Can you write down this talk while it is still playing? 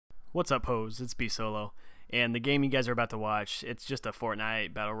What's up, hoes? It's BSoloe, and the game you guys are about to watch, it's just a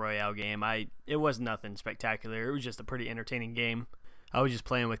Fortnite Battle Royale game. It was nothing spectacular. It was just a pretty entertaining game. I was just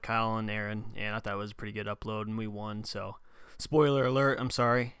playing with Kyle and Aaron, and I thought it was a pretty good upload, and we won, so spoiler alert, I'm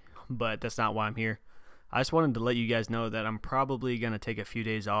sorry, but that's not why I'm here. I just wanted to let you guys know that I'm probably going to take a few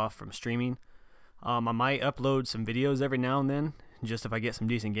days off from streaming. I might upload some videos every now and then, just if I get some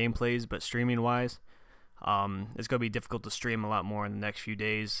decent gameplays, but streaming-wise, it's going to be difficult to stream a lot more in the next few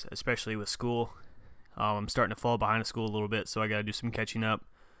days, especially with school. I'm starting to fall behind in school a little bit, so I got to do some catching up.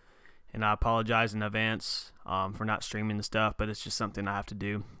 And I apologize in advance for not streaming the stuff, but it's just something I have to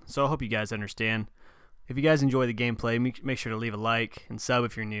do. So I hope you guys understand. If you guys enjoy the gameplay, make sure to leave a like and sub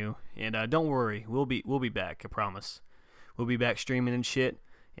if you're new. And don't worry, we'll be back. I promise. We'll be back streaming and shit.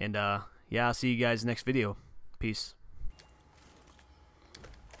 And yeah, I'll see you guys next video. Peace.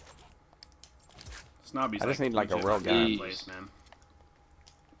 I just need like a real guy. Place, man.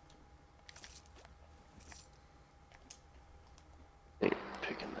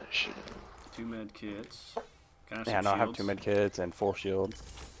 Picking that shit up. 2 med kits. Yeah, no, I have 2 med kits and 4 shield.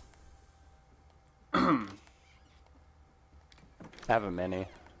 I have a mini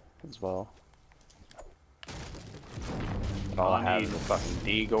as well. All I have is a fucking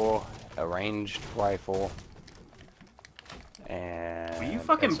deagle, a ranged rifle, and... Will you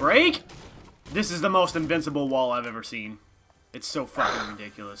fucking break? This is the most invincible wall I've ever seen. It's so fucking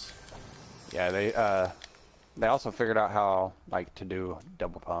ridiculous. Yeah, they also figured out how like to do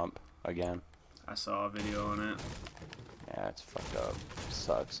double pump again. I saw a video on it. Yeah, it's fucked up.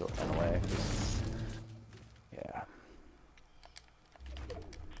 Sucks in a way. Yeah.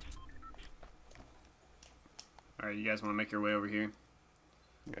 Alright, you guys want to make your way over here?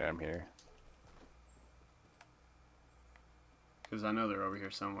 Yeah, I'm here. Because I know they're over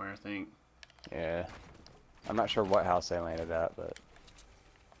here somewhere, I think. Yeah. I'm not sure what house they landed at, but...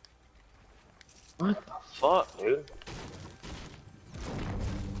 What the fuck, dude?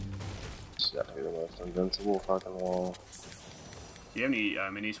 This got to be the most invincible fucking wall. Do you have any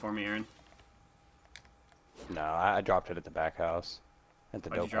minis for me, Aaron? No, I dropped it at the back house. At the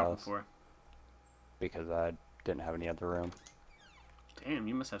Why'd you dope drop house. it for? Because I didn't have any other room. Damn,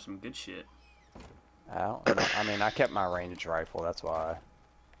 you must have some good shit. I don't know. I mean, I kept my ranged rifle, that's why.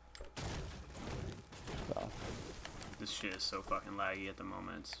 So. This shit is so fucking laggy at the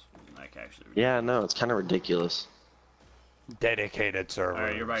moment. It's like actually ridiculous. Yeah, no, it's kind of ridiculous. Dedicated servers.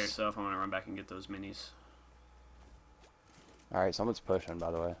 Alright, you're by yourself. I'm gonna run back and get those minis. Alright, someone's pushing,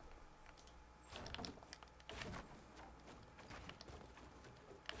 by the way.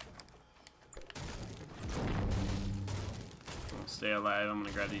 I'll stay alive. I'm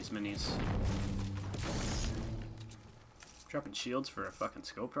gonna grab these minis. Dropping shields for a fucking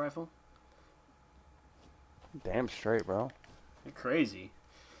scoped rifle? Damn straight, bro. You're crazy.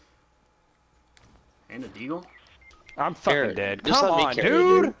 And a deagle? I'm fucking Here, dead. just Come let me on, carry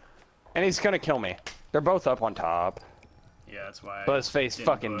dude! you. And he's gonna kill me. They're both up on top. Yeah, that's why. Buzz face didn't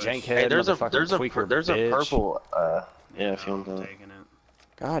fucking push. jankhead. Hey, there's a bitch. purple. Yeah, if you I'm want to. taking it.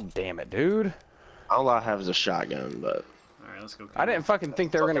 God damn it, dude. All I have is a shotgun, but. Alright, let's go. I didn't fucking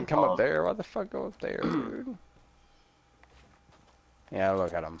think they were gonna Fucking come up bomb. there. Why the fuck go up there, dude? Yeah,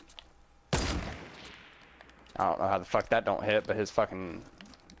 look at him. I don't know how the fuck that don't hit, but his fucking...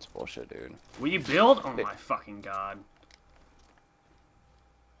 It's bullshit, dude. Will you build? Oh my fucking god.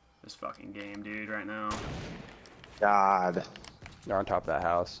 This fucking game, dude, right now. God. They're on top of that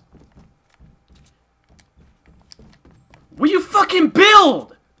house. Will you fucking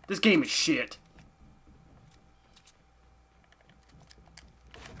build? This game is shit.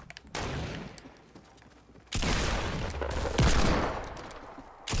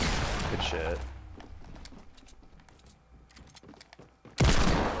 Good shit.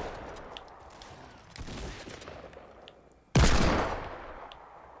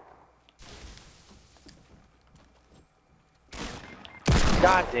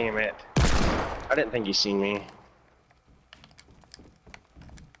 God damn it. I didn't think you seen me.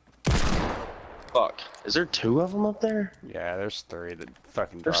 Fuck. Is there 2 of them up there? Yeah, there's 3 that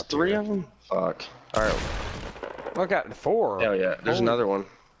fucking There's dropped 3 here. of them? Fuck. Alright. Look at 4. Hell yeah. There's Holy- another one.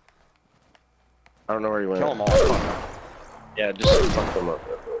 I don't know where he went. Kill them all. Yeah, just fuck them up.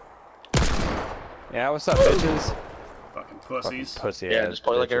 Yeah, what's up, bitches? Fucking pussies. Fucking pussy Yeah, ass just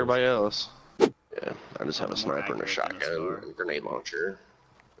play like bitches. everybody else. Yeah, I just have a More sniper and a accurate than a shotgun scar. and a grenade launcher.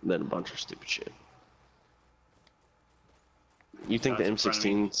 And then a bunch of stupid shit. You think the Shots in front of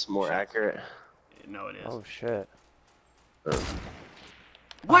me. M16's more accurate? No, it is. Oh shit.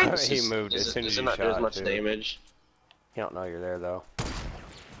 What? He moved as soon as you not do as shot, much dude. damage. He don't know you're there though.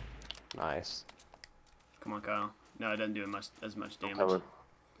 Nice. Come on, Kyle. No, it doesn't do as much damage. Coming.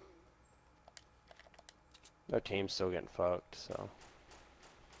 Their team's still getting fucked, so.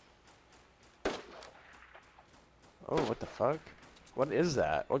 Oh, what the fuck? What is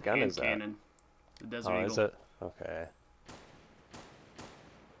that? What gun is that? Cannon. The Desert Oh, Eagle. is it? Okay.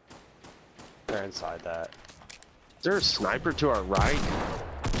 They're inside that. Is there a sniper to our right?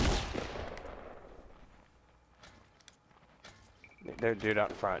 There's a dude out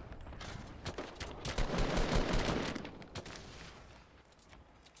in front.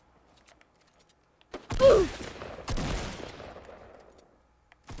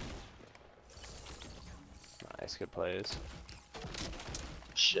 Nice, good plays.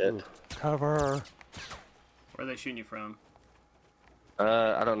 Shit. Ooh, cover. Where are they shooting you from?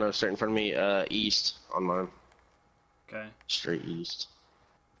 I don't know. Straight in front of me. East on mine. Okay. Straight east.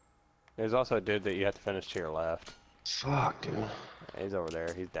 There's also a dude that you have to finish to your left. Fuck, dude. Yeah, he's over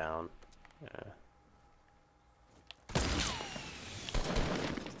there. He's down. Yeah.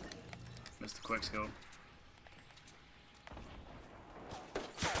 Missed the quick scope.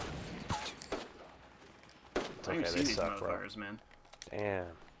 It's I don't okay. even see They these suck, bro. motherfuckers, man. Damn.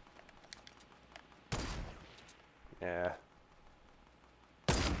 Yeah.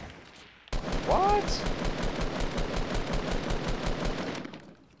 What?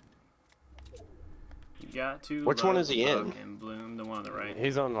 You got to. Which one is he in? And Bloom, the one on the right.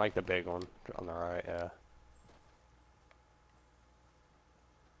 He's on like the big one on the right, yeah.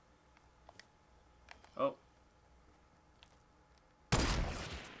 Oh,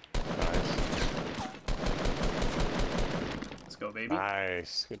 Nice. let's go, baby.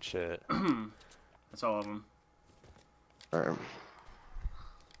 Nice. Good shit. That's all of them. Alright.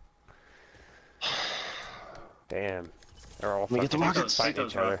 Damn. They're all me get the fucking rockets. Take fighting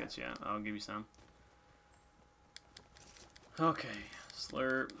those each other. rockets, yeah. I'll give you some. Okay,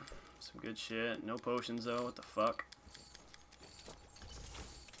 slurp. Some good shit. No potions, though. What the fuck?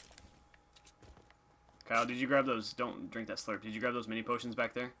 Kyle, did you grab those? Don't drink that slurp. Did you grab those mini potions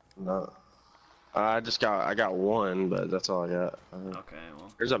back there? No. I got one, but that's all I got. Okay,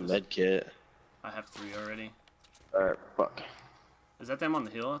 well. There's a med kit. I have 3 already. Alright, fuck. Is that them on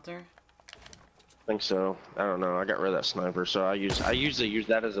the hill out there? I think so. I don't know. I got rid of that sniper, so I usually use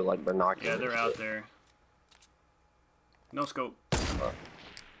that as a like binocular. Yeah, they're out there. No scope.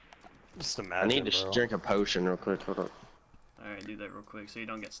 Just I imagine, need to bro. drink a potion real quick. Hold on. Alright, do that real quick so you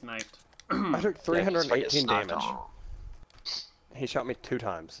don't get sniped. I took Yeah, 'cause if I get 318 sniped, damage. I'll- He shot me 2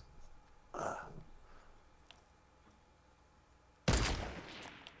 times.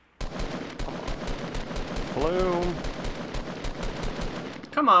 Bloom.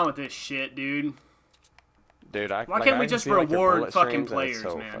 Come on with this shit, dude. Dude, I Why like, can't I we can just see, like, your reward bullet fucking streams, and it's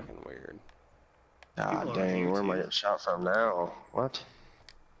players, so man? fucking weird. God People are dang, here where am I too. getting shot from now? What?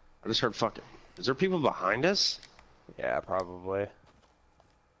 I just heard fucking. Is there people behind us? Yeah, probably.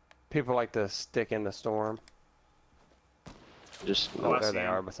 People like to stick in the storm. Just Oh, Oh, I there see they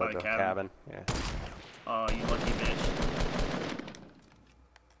 'em, are by beside the the cabin. cabin. Yeah. Oh, you lucky bitch.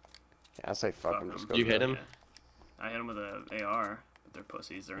 Yeah, I say fuck Fuck them. Just 'em. go You to hit the, him? I hit them with an AR, but they're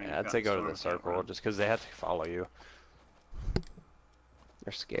pussies. They're in Yeah, I'd say go to the storm, can't circle run. just because they have to follow you.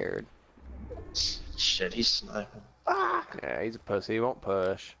 They're scared. Shit, he's sniping. Yeah, he's a pussy. He won't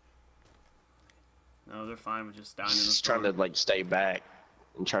push. No, they're fine with just dying in the He's storm. trying to like stay back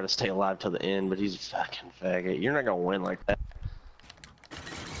and try to stay alive till the end, but he's a fucking faggot. You're not gonna win like that.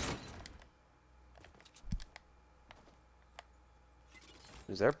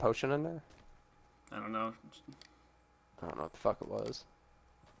 Is there a potion in there? I don't know. I don't know what the fuck it was.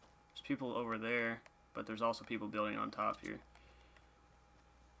 There's people over there, but there's also people building on top here.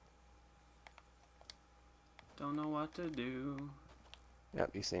 Don't know what to do.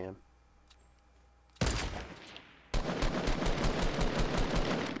 Yep, you see him.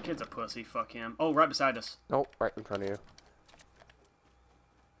 Kid's a pussy. Fuck him. Oh, right beside us. Nope, right in front of you.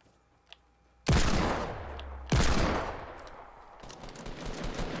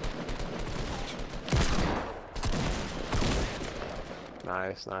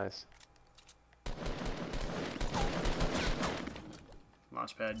 Nice, nice.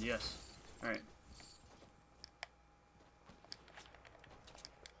 Launchpad, yes. Alright.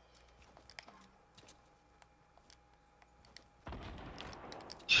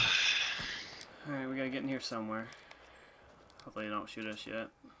 Alright, we gotta get in here somewhere. Hopefully they don't shoot us yet.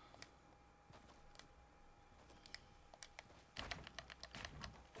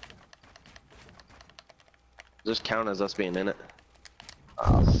 Does this count as us being in it?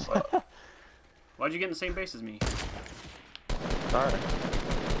 Oh, fuck. Why'd you get in the same base as me? Alright.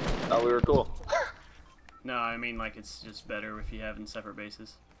 Thought we were cool. No, I mean like it's just better if you have in separate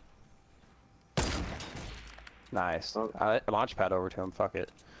bases. Nice. Oh. I launch pad over to him. Fuck it.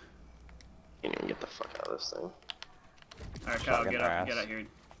 Can't even get the fuck out of this thing. Alright, Kyle, Shotgun get their up, get ass. out here.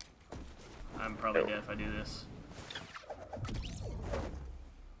 I'm probably dead if I do this.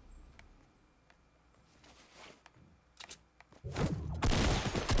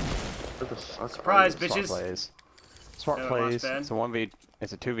 What the fuck? Surprise, are you? bitches! Smart plays. Smart Yeah, plays. launchpad. It's a 1v.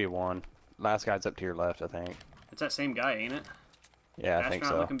 It's a 2v1. Last guy's up to your left, I think. It's that same guy, ain't it? Yeah, I think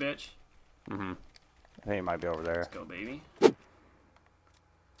so. Looking bitch. Mhm. I think he might be over there. Let's go, baby.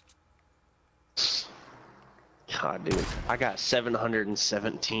 God, dude, I got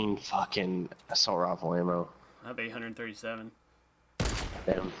 717 fucking assault rifle ammo. I have 837.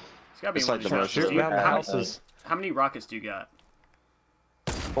 Damn. It's gotta be It's one like of the these most houses. Shoot around the Yeah. houses. How many rockets do you got?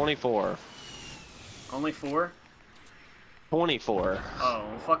 24. Only 4? 24. Oh,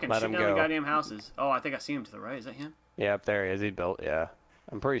 well, fucking Let shoot him down the go. goddamn houses. Oh, I think I see him to the right. Is that him? Yeah, up there he is. He built. Yeah,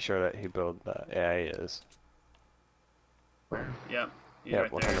 I'm pretty sure that he built that. Yeah, he is. Yep. He's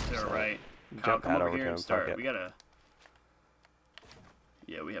Yep, right there to the 100%. right. Kyle, Jump come pad over over here to and him. start. Fuck it. We gotta.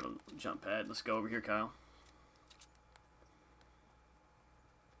 Yeah, we have a jump pad. Let's go over here, Kyle.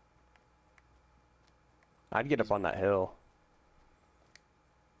 I'd get up on that hill.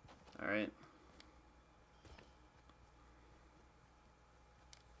 All right.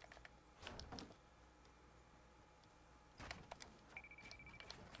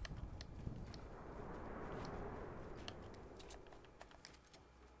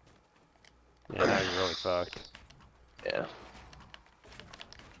 Yeah, now you're really fucked. Yeah.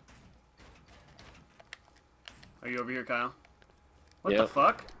 Are you over here, Kyle? What the Yep.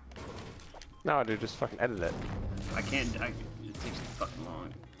 fuck? No, dude, just fucking edit it. I can't. It takes fucking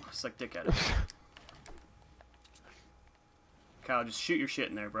long. Suck dick at it. Kyle, just shoot your shit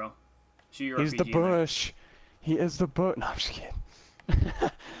in there, bro. Shoot your He's RPG the in there. bush. He is the bush. No, I'm just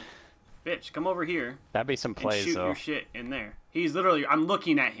kidding. Bitch, come over here That'd be some and plays shoot though. your shit in there. He's literally. I'm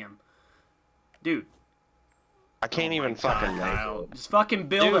looking at him, dude. I can't even fucking make Kyle, it. just fucking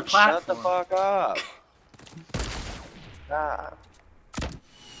build a Dude, shut the platform. fuck up. God.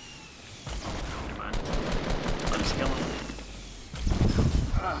 Never mind. Let us kill him.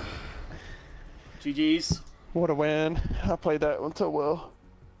 GG's. What a win! I played that one so well.